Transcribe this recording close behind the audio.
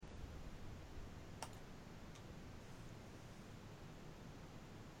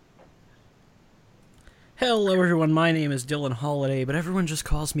Hello everyone, my name is Dylan Holiday, but everyone just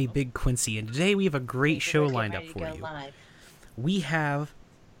calls me Big Quincy, and today we have a great show lined up for you. We have...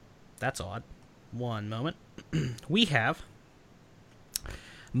 That's odd. One moment. We have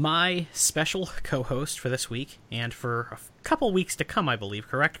my special co-host for this week, and for a couple weeks to come, I believe.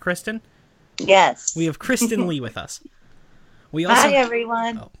 Correct, Kristen? Yes. We have Kristen Lee with us. We also, Hi,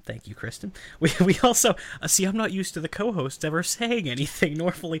 everyone. Oh, thank you, Kristen. We also see. I'm not used to the co-hosts ever saying anything.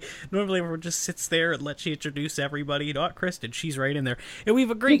 Normally everyone just sits there and lets you introduce everybody. Not Kristen. She's right in there. And we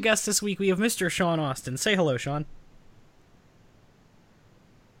have a great guest this week. We have Mr. Sean Austin. Say hello, Sean.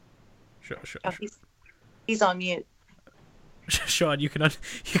 He's on mute. Sean, you can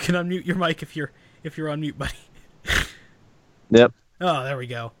unmute your mic if you're on mute, buddy. Yep. Oh, there we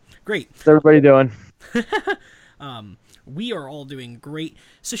go. Great. What's everybody doing? We are all doing great.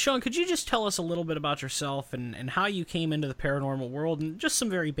 So, Sean, could you just tell us a little bit about yourself and how you came into the paranormal world, and just some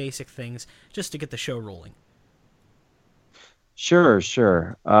very basic things just to get the show rolling? Sure.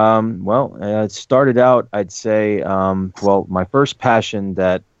 It started out, I'd say, my first passion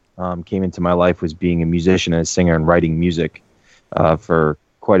that came into my life was being a musician and a singer and writing music for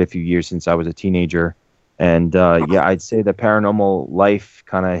quite a few years since I was a teenager. And, I'd say the paranormal life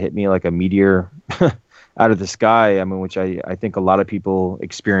kind of hit me like a meteor out of the sky. I mean, which I think a lot of people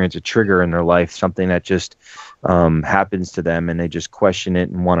experience a trigger in their life, something that just happens to them, and they just question it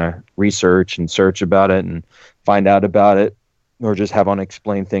and want to research and search about it and find out about it, or just have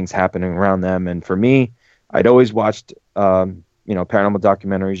unexplained things happening around them. And for me, I'd always watched, paranormal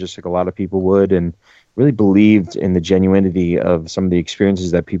documentaries, just like a lot of people would, and really believed in the genuinity of some of the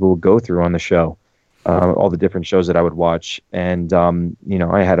experiences that people would go through on the show. All the different shows that I would watch. And,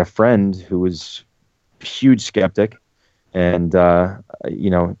 I had a friend who was a huge skeptic. And, I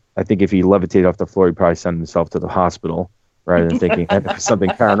think if he levitated off the floor, he'd probably send himself to the hospital rather than thinking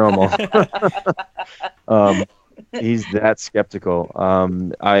something paranormal. He's that skeptical.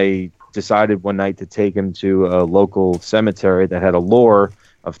 I decided one night to take him to a local cemetery that had a lore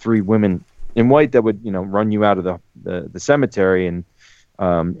of three women in white that would, run you out of the cemetery. And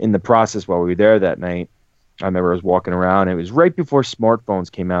in the process, while we were there that night, I remember I was walking around. It was right before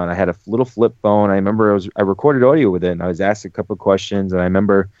smartphones came out. I had a little flip phone. I remember I recorded audio with it, and I was asked a couple of questions. And I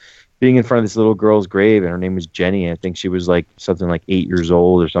remember being in front of this little girl's grave, and her name was Jenny. I think she was something like 8 years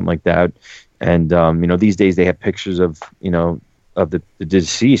old or something like that. And these days they have pictures of the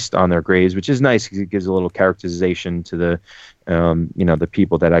deceased on their graves, which is nice because it gives a little characterization to the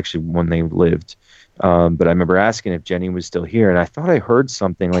people that actually when they lived. But I remember asking if Jenny was still here, and I thought I heard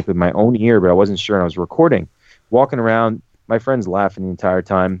something like with my own ear, but I wasn't sure, and I was recording. Walking around, my friend's laughing the entire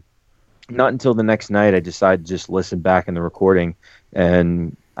time. Not until the next night I decided to just listen back in the recording,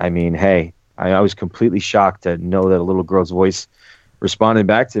 and I mean, hey, I was completely shocked to know that a little girl's voice responded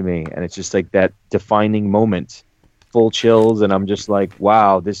back to me, and it's just like that defining moment, full chills, and I'm just like,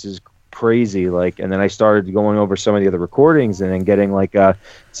 wow, this is crazy. And then I started going over some of the other recordings and then getting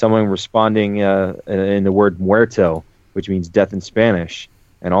someone responding in the word muerto, which means death in Spanish,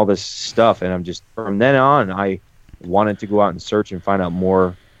 and all this stuff. And I'm just, from then on, I wanted to go out and search and find out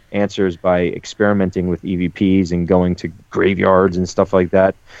more answers by experimenting with EVPs and going to graveyards and stuff like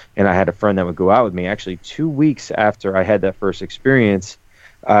that. And I had a friend that would go out with me. Actually, 2 weeks after I had that first experience,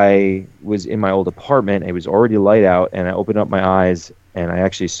 I was in my old apartment. It was already light out, and I opened up my eyes, and I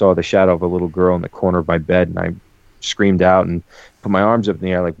actually saw the shadow of a little girl in the corner of my bed, and I screamed out and put my arms up in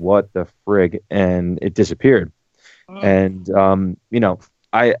the air like, what the frig? And it disappeared. And,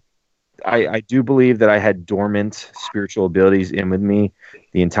 I do believe that I had dormant spiritual abilities in with me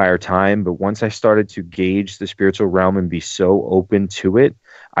the entire time. But once I started to gauge the spiritual realm and be so open to it,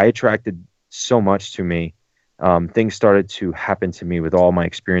 I attracted so much to me. Things started to happen to me with all my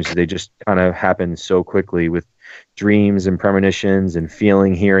experiences. They just kind of happened so quickly with dreams and premonitions and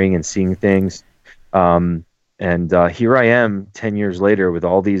feeling, hearing, and seeing things. And here I am 10 years later with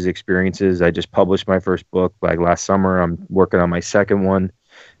all these experiences. I just published my first book last summer. I'm working on my second one.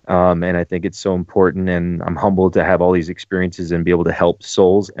 And I think it's so important, and I'm humbled to have all these experiences and be able to help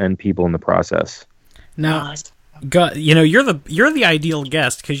souls and people in the process. Now, God, you're the ideal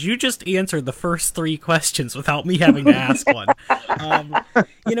guest because you just answered the first 3 questions without me having to ask one.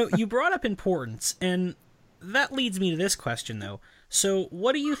 You brought up importance, and that leads me to this question, though. So,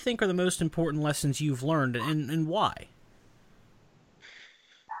 what do you think are the most important lessons you've learned, and why?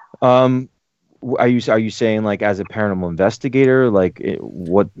 Are you saying as a paranormal investigator,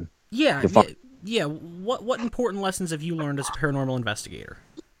 what? Yeah. What important lessons have you learned as a paranormal investigator?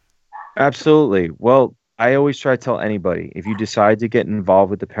 Absolutely. Well, I always try to tell anybody, if you decide to get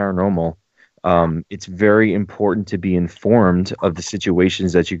involved with the paranormal, It's very important to be informed of the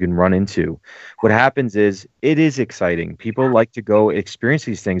situations that you can run into. What happens is it is exciting. People like to go experience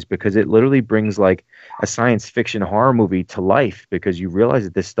these things because it literally brings like a science fiction horror movie to life because you realize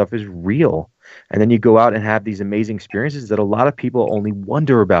that this stuff is real. And then you go out and have these amazing experiences that a lot of people only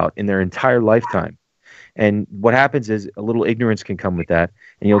wonder about in their entire lifetime. And what happens is a little ignorance can come with that,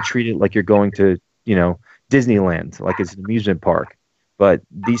 and you'll treat it like you're going to, Disneyland, like it's an amusement park. But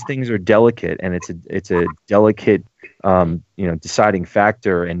these things are delicate, and it's a delicate, deciding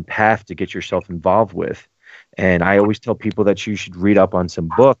factor and path to get yourself involved with. And I always tell people that you should read up on some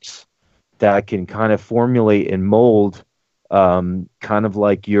books that can kind of formulate and mold, kind of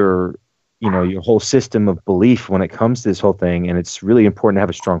like your whole system of belief when it comes to this whole thing. And it's really important to have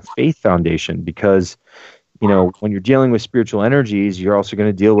a strong faith foundation because, when you're dealing with spiritual energies, you're also going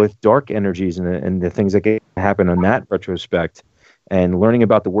to deal with dark energies and the things that can happen in that retrospect. And learning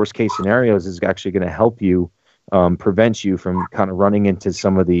about the worst case scenarios is actually going to help you prevent you from kind of running into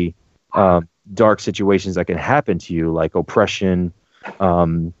some of the dark situations that can happen to you, like oppression,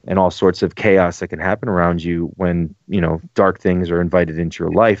 and all sorts of chaos that can happen around you when, dark things are invited into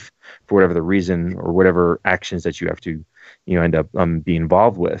your life for whatever the reason or whatever actions that you have to, end up be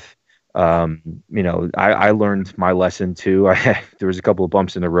involved with. I learned my lesson too. There was a couple of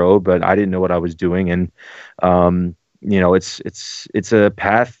bumps in the road, but I didn't know what I was doing. And, it's a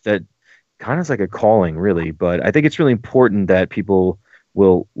path that kind of is like a calling really, but I think it's really important that people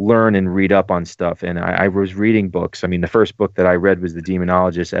will learn and read up on stuff. And I was reading books. I mean, the first book that I read was The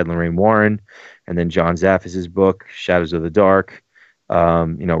Demonologist, Ed Lorraine Warren, and then John Zaffis's book, Shadows of the Dark.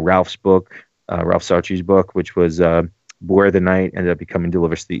 Ralph's book, Ralph Sarchi's book, which was Beware the Night, ended up becoming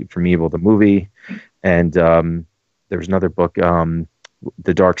Deliver Sleep from Evil, the movie. And there was another book,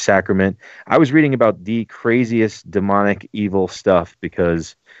 The Dark Sacrament. I was reading about the craziest demonic evil stuff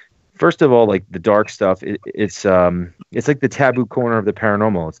because, first of all, like the dark stuff, it's like the taboo corner of the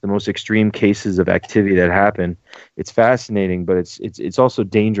paranormal. It's the most extreme cases of activity that happen. It's fascinating, but it's also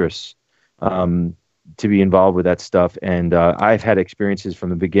dangerous to be involved with that stuff. And I've had experiences from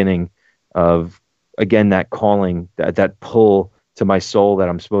the beginning of, again, that calling, that pull to my soul that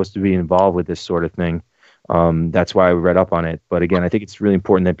I'm supposed to be involved with this sort of thing. That's why I read up on it. But again, I think it's really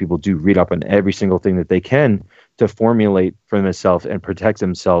important that people do read up on every single thing that they can to formulate for themselves and protect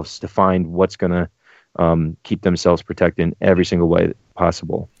themselves, to find what's going to keep themselves protected in every single way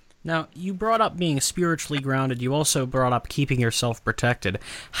possible. Now, you brought up being spiritually grounded. You also brought up keeping yourself protected.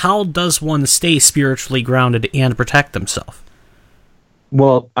 How does one stay spiritually grounded and protect themselves?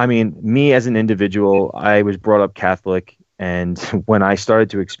 Well, I mean, me as an individual, I was brought up Catholic, and when I started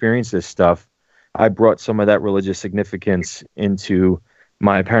to experience this stuff, I brought some of that religious significance into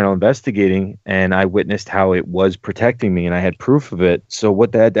my paranormal investigating, and I witnessed how it was protecting me, and I had proof of it. So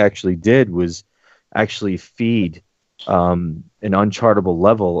what that actually did was actually feed an unchartable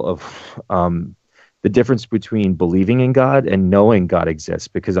level of the difference between believing in God and knowing God exists,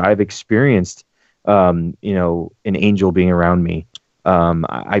 because I've experienced, an angel being around me.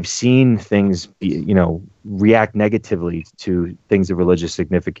 I've seen things, react negatively to things of religious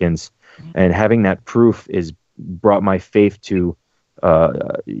significance, and having that proof is brought my faith to,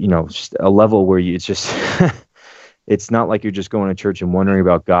 just a level where it's just, it's not like you're just going to church and wondering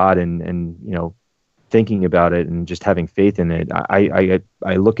about God and thinking about it and just having faith in it.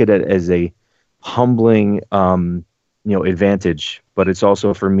 I look at it as a humbling, advantage, but it's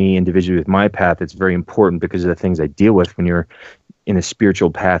also for me individually with my path, it's very important because of the things I deal with when you're in a spiritual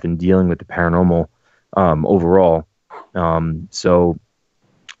path and dealing with the paranormal overall. So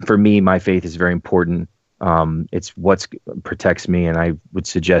for me, my faith is very important. It's what protects me. And I would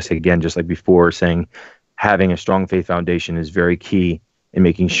suggest, again, just like before, saying having a strong faith foundation is very key in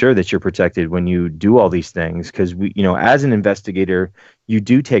making sure that you're protected when you do all these things. Because we, as an investigator, you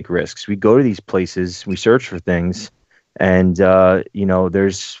do take risks. We go to these places, we search for things. And,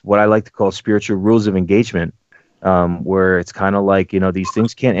 there's what I like to call spiritual rules of engagement. Where it's kind of like, these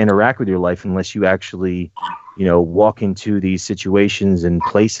things can't interact with your life unless you actually, walk into these situations and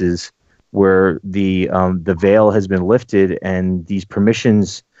places where the veil has been lifted and these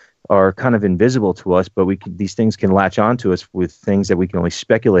permissions are kind of invisible to us, but these things can latch onto us with things that we can only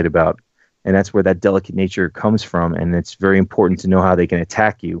speculate about. And that's where that delicate nature comes from. And it's very important to know how they can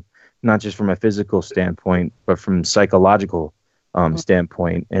attack you, not just from a physical standpoint, but from psychological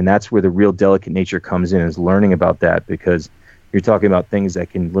standpoint. And that's where the real delicate nature comes in, is learning about that, because you're talking about things that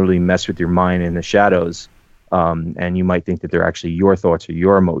can literally mess with your mind in the shadows. And you might think that they're actually your thoughts or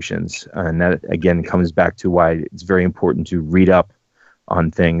your emotions. And that, again, comes back to why it's very important to read up on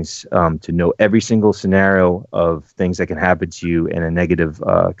things, to know every single scenario of things that can happen to you in a negative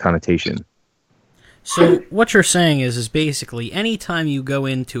connotation. So what you're saying is basically anytime you go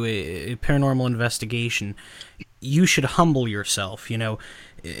into a paranormal investigation, you should humble yourself.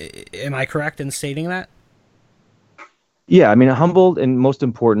 Am I correct in stating that? Yeah, I mean, humbled, and most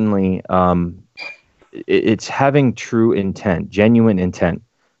importantly, it's having true intent, genuine intent.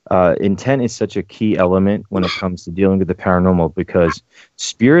 Intent is such a key element when it comes to dealing with the paranormal, because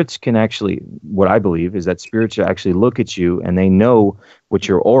spirits can actually, what I believe is that spirits actually look at you and they know what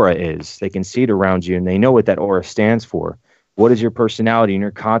your aura is. They can see it around you and they know what that aura stands for. What is your personality and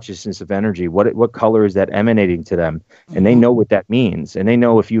your consciousness of energy? What color is that emanating to them? And they know what that means. And they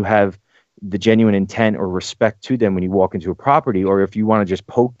know if you have the genuine intent or respect to them when you walk into a property, or if you want to just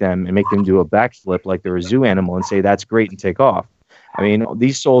poke them and make them do a backflip like they're a zoo animal and say, that's great, and take off. I mean,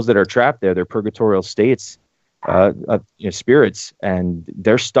 these souls that are trapped there, they're purgatorial states, spirits, and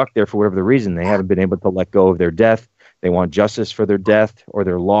they're stuck there for whatever the reason. They haven't been able to let go of their death. They want justice for their death, or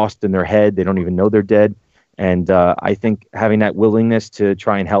they're lost in their head. They don't even know they're dead. And I think having that willingness to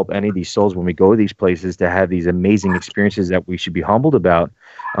try and help any of these souls when we go to these places to have these amazing experiences that we should be humbled about,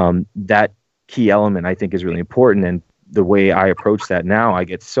 that key element I think is really important. And the way I approach that now, I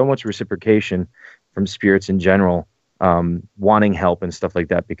get so much reciprocation from spirits in general, wanting help and stuff like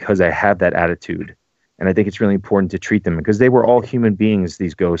that, because I have that attitude. And I think it's really important to treat them, because they were all human beings,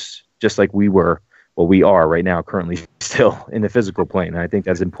 these ghosts, just like we were, well, we are right now, currently still in the physical plane. And I think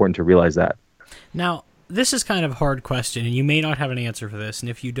that's important to realize that. Now, this is kind of a hard question, and you may not have an answer for this, and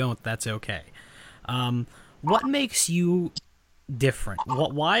if you don't, that's okay. What makes you different?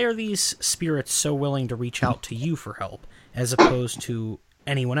 Why are these spirits so willing to reach out to you for help, as opposed to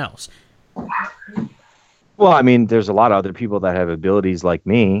anyone else? Well, I mean, there's a lot of other people that have abilities like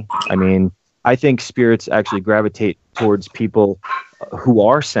me. I mean, I think spirits actually gravitate towards people who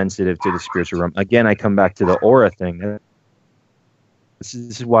are sensitive to the spiritual realm. Again, I come back to the aura thing. This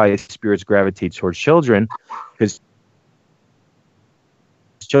is why spirits gravitate towards children, because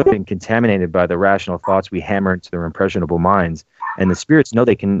children are contaminated by the rational thoughts we hammer into their impressionable minds. And the spirits know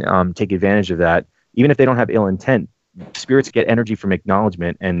they can take advantage of that. Even if they don't have ill intent, spirits get energy from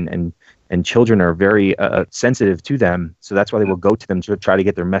acknowledgement, and children are very sensitive to them. So that's why they will go to them to try to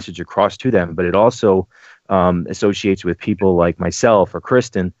get their message across to them. But it also associates with people like myself or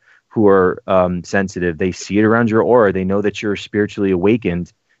Kristen, who are sensitive. They see it around your aura. They know that you're spiritually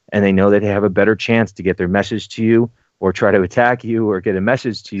awakened, and they know that they have a better chance to get their message to you, or try to attack you, or get a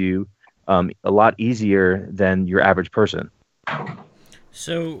message to you a lot easier than your average person.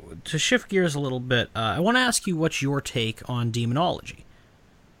 So, to shift gears a little bit, I want to ask you what's your take on demonology?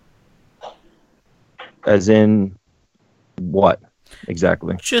 As in what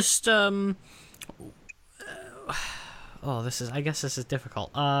exactly? Just, I guess this is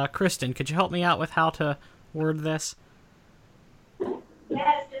difficult. Kristen, could you help me out with how to word this?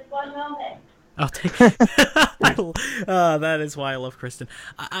 Yes, just one moment. I'll take that is why I love Kristen.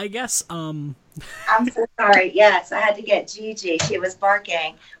 I guess, I'm so sorry. Yes, I had to get Gigi. She was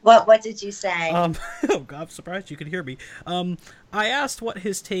barking. What did you say? oh God, I'm surprised you could hear me. I asked what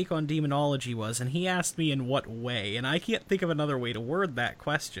his take on demonology was, and he asked me in what way, and I can't think of another way to word that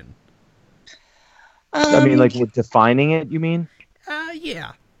question. I mean, like, with defining it, you mean?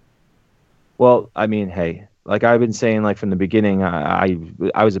 Yeah. Well, I mean, hey, like I've been saying, like from the beginning, I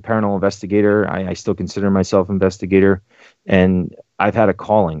was a paranormal investigator. I still consider myself an investigator, and I've had a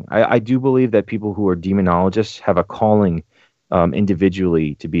calling. I do believe that people who are demonologists have a calling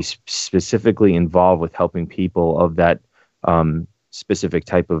individually to be specifically involved with helping people of that specific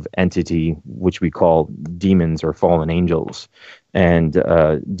type of entity, which we call demons or fallen angels. And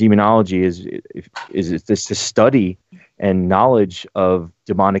demonology is this study and knowledge of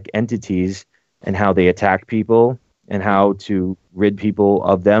demonic entities and how they attack people and how to rid people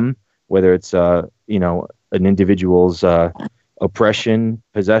of them, whether it's an individual's oppression,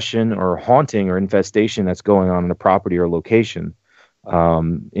 possession, or haunting or infestation that's going on in a property or location. I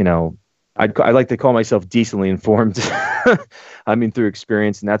like to call myself decently informed. I mean, through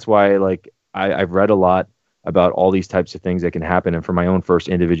experience, and that's why I've read a lot about all these types of things that can happen, and from my own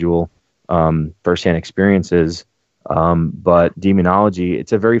individual firsthand experiences. But demonology,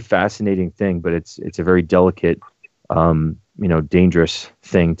 it's a very fascinating thing, but it's a very delicate, dangerous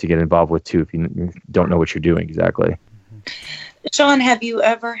thing to get involved with too, if you don't know what you're doing exactly. Sean, have you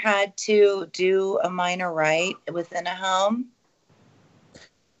ever had to do a minor rite within a home?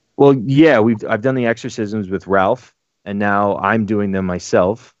 Well, yeah, I've done the exorcisms with Ralph, and now I'm doing them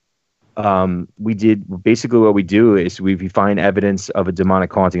myself. Basically what we do is we find evidence of a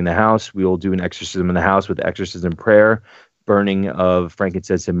demonic haunting in the house. We will do an exorcism in the house with exorcism prayer, burning of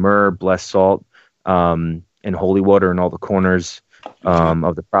frankincense and myrrh, blessed salt, and holy water in all the corners.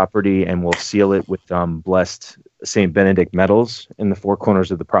 of the property, and we'll seal it with blessed Saint Benedict metals in the four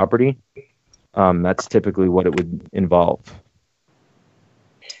corners of the property. That's typically what it would involve.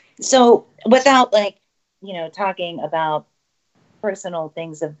 So without talking about personal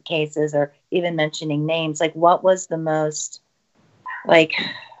things of cases or even mentioning names, like what was the most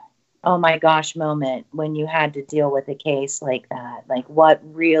oh my gosh moment when you had to deal with a case like that? Like what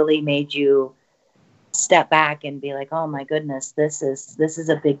really made you step back and be like, oh my goodness, this is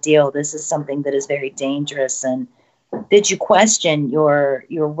a big deal. This is something that is very dangerous. And did you question your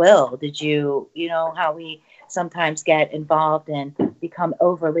will? Did you know how we sometimes get involved and become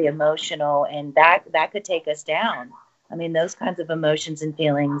overly emotional, and that could take us down. I mean, those kinds of emotions and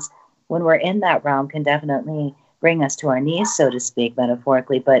feelings when we're in that realm can definitely bring us to our knees, so to speak,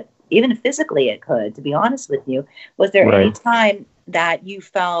 metaphorically, but even physically it could, to be honest with you. Was there any time that you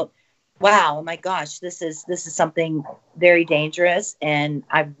felt, wow, oh my gosh, this is something very dangerous and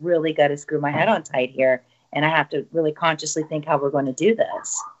I've really got to screw my head on tight here and I have to really consciously think how we're going to do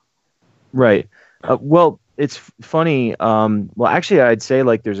this? Right. Well, it's funny. Well, actually, I'd say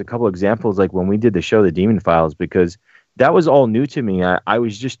there's a couple examples when we did the show, The Demon Files, because that was all new to me. I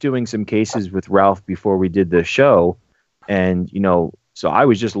was just doing some cases with Ralph before we did the show. And, so I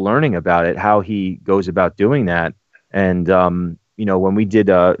was just learning about it, how he goes about doing that. And, when we did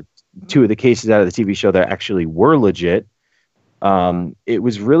two of the cases out of the TV show that actually were legit, it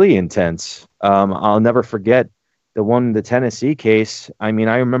was really intense. I'll never forget the Tennessee case. I mean,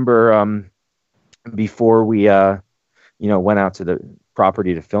 I remember before we, went out to the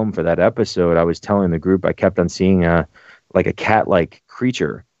property to film for that episode, I was telling the group I kept on seeing a cat-like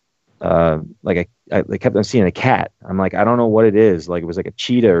creature. I kept on seeing a cat. I'm like, I don't know what it is. It was like a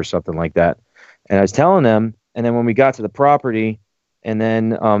cheetah or something like that. And I was telling them, and then when we got to the property, and then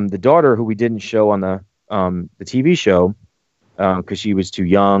the daughter, who we didn't show on the TV show because she was too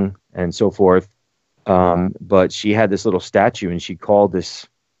young and so forth, but she had this little statue, and she called this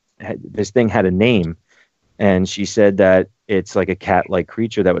thing had a name, and she said that it's like a cat-like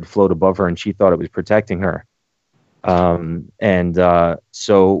creature that would float above her, and she thought it was protecting her.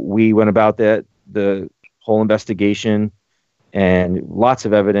 So we went about the whole investigation, and lots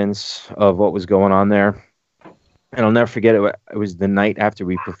of evidence of what was going on there. And I'll never forget it. It was the night after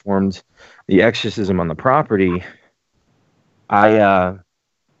we performed the exorcism on the property. I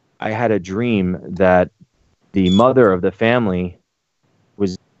had a dream that the mother of the family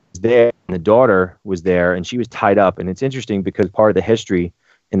was there, and the daughter was there, and she was tied up. And it's interesting because part of the history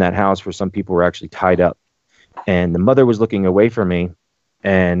in that house where some people were actually tied up. And the mother was looking away from me,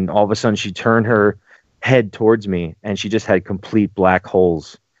 and all of a sudden she turned her head towards me, and she just had complete black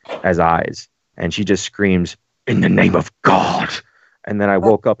holes as eyes. And she just screams, "In the name of God!" And then I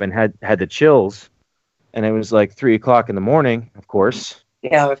woke up and had the chills, and it was 3:00 in the morning, of course.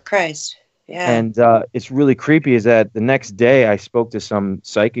 Yeah, of Christ. Yeah. And it's really creepy is that the next day I spoke to some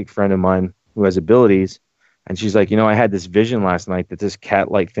psychic friend of mine who has abilities, and she's like, I had this vision last night that this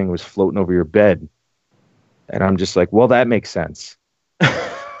cat-like thing was floating over your bed. And I'm just like, well, that makes sense.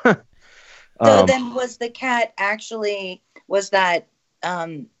 So then was the cat actually, was that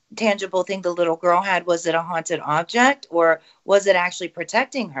tangible thing the little girl had, was it a haunted object, or was it actually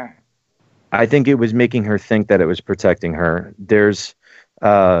protecting her? I think it was making her think that it was protecting her. There's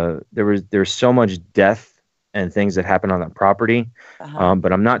so much death and things that happen on that property.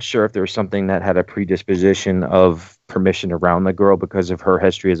 But I'm not sure if there was something that had a predisposition of permission around the girl because of her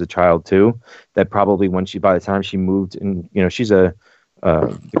history as a child too, that probably by the time she moved in, the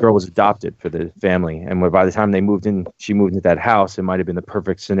girl was adopted for the family. And by the time she moved into that house, it might've been the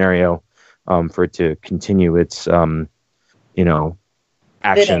perfect scenario for it to continue its,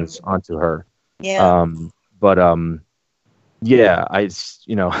 actions onto her. Yeah. Yeah,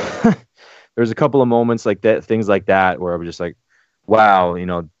 there's a couple of moments like that, things like that, where I was just like, wow,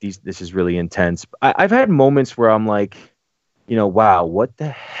 this is really intense. I've had moments where I'm like, wow, what the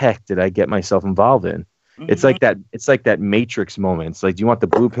heck did I get myself involved in? Mm-hmm. It's like that Matrix moment. It's like, do you want the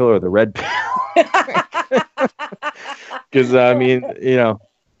blue pill or the red pill? Because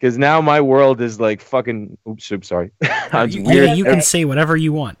because now my world is fucking. Oops, sorry. You can say whatever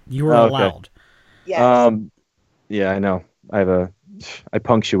you want. You are allowed. Yes. Yeah, I know. I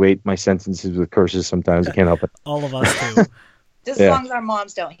punctuate my sentences with curses sometimes. I can't help it. All of us do. Just as long as our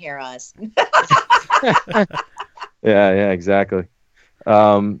moms don't hear us. Yeah, exactly.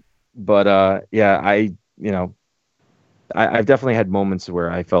 I've definitely had moments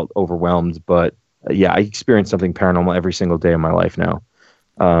where I felt overwhelmed, but I experience something paranormal every single day of my life now.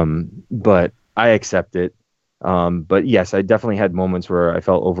 But I accept it. But yes, I definitely had moments where I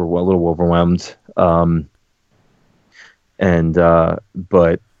felt a little overwhelmed. And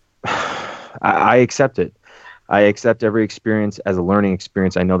but I accept it. I accept every experience as a learning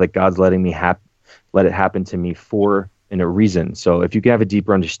experience. I know that God's letting me let it happen to me for a reason. So if you can have a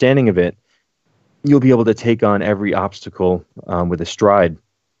deeper understanding of it, you'll be able to take on every obstacle with a stride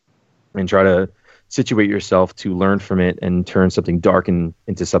and try to situate yourself to learn from it and turn something dark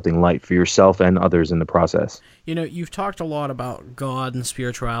into something light for yourself and others in the process. You know, you've talked a lot about God and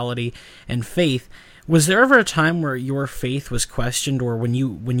spirituality and faith. Was there ever a time where your faith was questioned, or when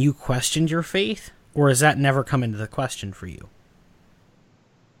you questioned your faith, or has that never come into the question for you?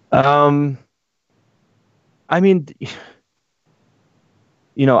 I mean,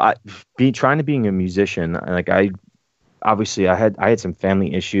 you know, trying to being a musician, like I had some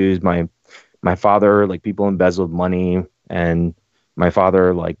family issues. My father, like, people embezzled money, and my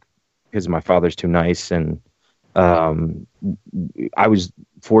father, like, because my father's too nice, and I was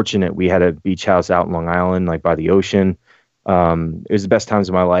fortunate. We had a beach house out in Long Island, like by the ocean. It was the best times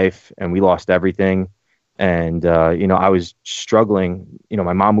of my life, and we lost everything. And you know, I was struggling. You know,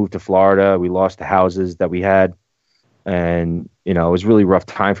 my mom moved to Florida. We lost the houses that we had, and you know, it was a really rough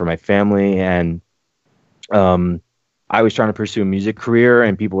time for my family. And I was trying to pursue a music career,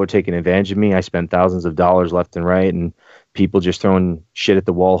 and people were taking advantage of me. I spent thousands of dollars left and right, and people just throwing shit at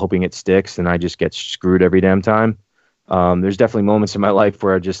the wall, hoping it sticks, and I just get screwed every damn time. There's definitely moments in my life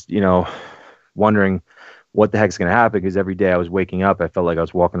where I just, you know, wondering what the heck's going to happen, because every day I was waking up, I felt like I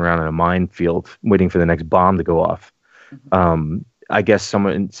was walking around in a minefield waiting for the next bomb to go off. I guess some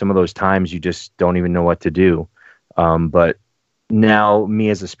of those times you just don't even know what to do. But now, me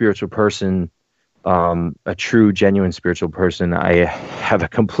as a spiritual person, a true, genuine spiritual person, I have a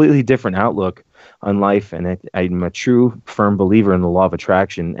completely different outlook on life, and I'm a true, firm believer in the law of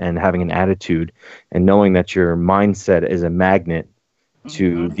attraction and having an attitude and knowing that your mindset is a magnet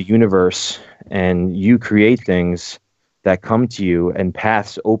to the universe, and you create things that come to you, and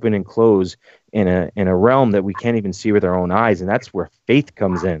paths open and close in a realm that we can't even see with our own eyes. And that's where faith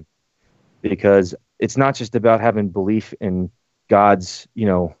comes in, because it's not just about having belief in God's, you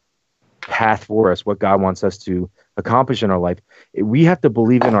know, path for us, what God wants us to accomplish in our life. We have to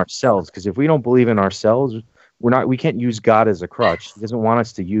believe in ourselves, because if we don't believe in ourselves, we can't use God as a crutch. He doesn't want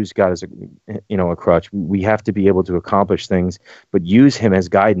us to use God as a crutch. We have to be able to accomplish things, but use him as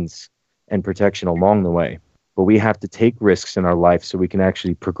guidance and protection along the way. But we have to take risks in our life so we can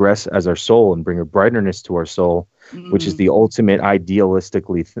actually progress as our soul and bring a brightness to our soul, which is the ultimate ideal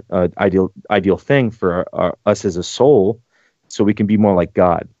thing for us as a soul, so we can be more like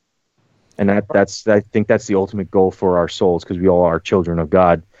God. And I think that's the ultimate goal for our souls, because we all are children of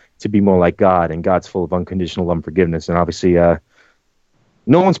God, to be more like God, and God's full of unconditional love and forgiveness. And obviously, no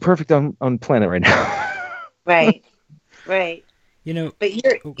one's perfect on planet right now. Right. You know, but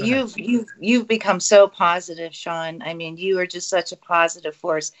you've become so positive, Sean. I mean, you are just such a positive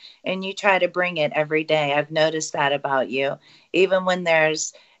force, and you try to bring it every day. I've noticed that about you. Even when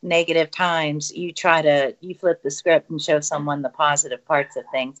there's negative times, you flip the script and show someone the positive parts of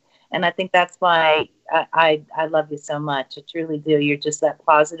things. And I think that's why I love you so much. I truly do. You're just that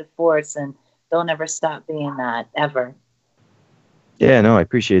positive force, and don't ever stop being that, ever. Yeah, no, I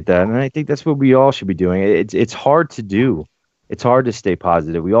appreciate that. And I think that's what we all should be doing. It's hard to do. It's hard to stay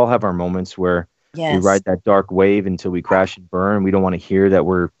positive. We all have our moments where we ride that dark wave until we crash and burn. We don't want to hear that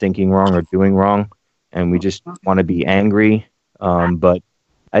we're thinking wrong or doing wrong, and we just want to be angry. But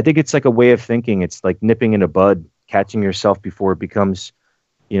I think it's like a way of thinking. It's like nipping in a bud, catching yourself before it becomes,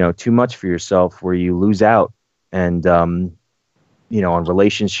 you know, too much for yourself, where you lose out, and you know, on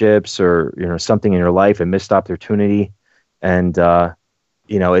relationships, or, you know, something in your life, a missed opportunity. And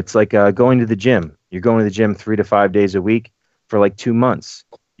you know, it's like going to the gym. You're going to the gym 3 to 5 days a week for like 2 months.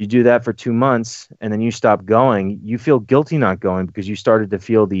 You do that for 2 months, and then you stop going. You feel guilty not going, because you started to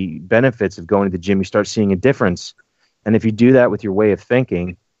feel the benefits of going to the gym. You start seeing a difference. And if you do that with your way of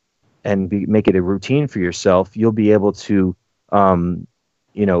thinking and make it a routine for yourself, you'll be able to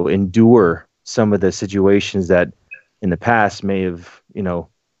you know, endure some of the situations that in the past may have, you know,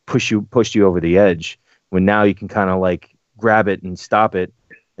 pushed you over the edge, when now you can kind of like grab it and stop it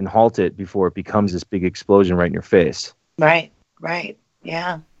and halt it before it becomes this big explosion right in your face. Right.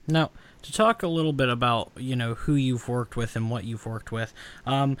 Yeah. Now, to talk a little bit about, you know, who you've worked with and what you've worked with,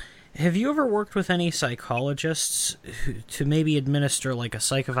 have you ever worked with any psychologists to maybe administer like a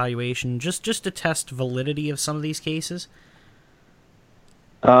psych evaluation, just to test validity of some of these cases?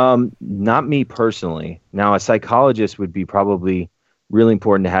 Not me personally. Now, a psychologist would be probably really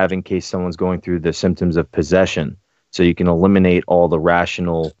important to have in case someone's going through the symptoms of possession, so you can eliminate all the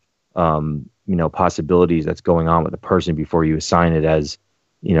rational, you know, possibilities that's going on with a person before you assign it as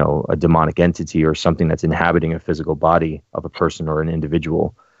a demonic entity or something that's inhabiting a physical body of a person or an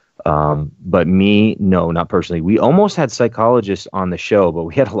individual. But me, no, not personally. We almost had psychologists on the show, but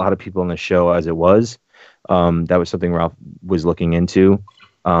we had a lot of people on the show as it was. That was something Ralph was looking into.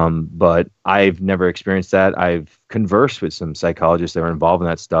 But I've never experienced that. I've conversed with some psychologists that were involved in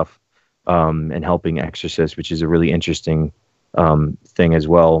that stuff, and helping exorcists, which is a really interesting thing as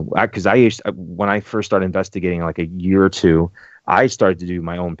well. Because when I first started investigating, like a year or two, I started to do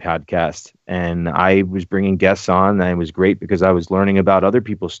my own podcast, and I was bringing guests on, and it was great because I was learning about other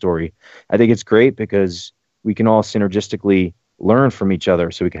people's story. I think it's great because we can all synergistically learn from each other,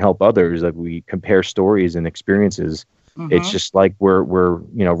 so we can help others. Like, we compare stories and experiences. It's just like we're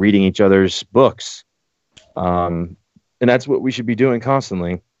reading each other's books, and that's what we should be doing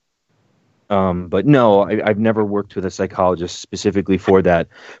constantly. But no, I've never worked with a psychologist specifically for that.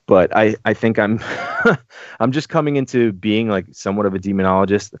 But I think I'm I'm just coming into being like somewhat of a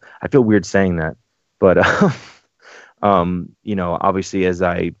demonologist. I feel weird saying that, but obviously as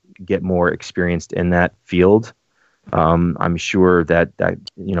I get more experienced in that field, I'm sure that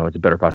it's a better possibility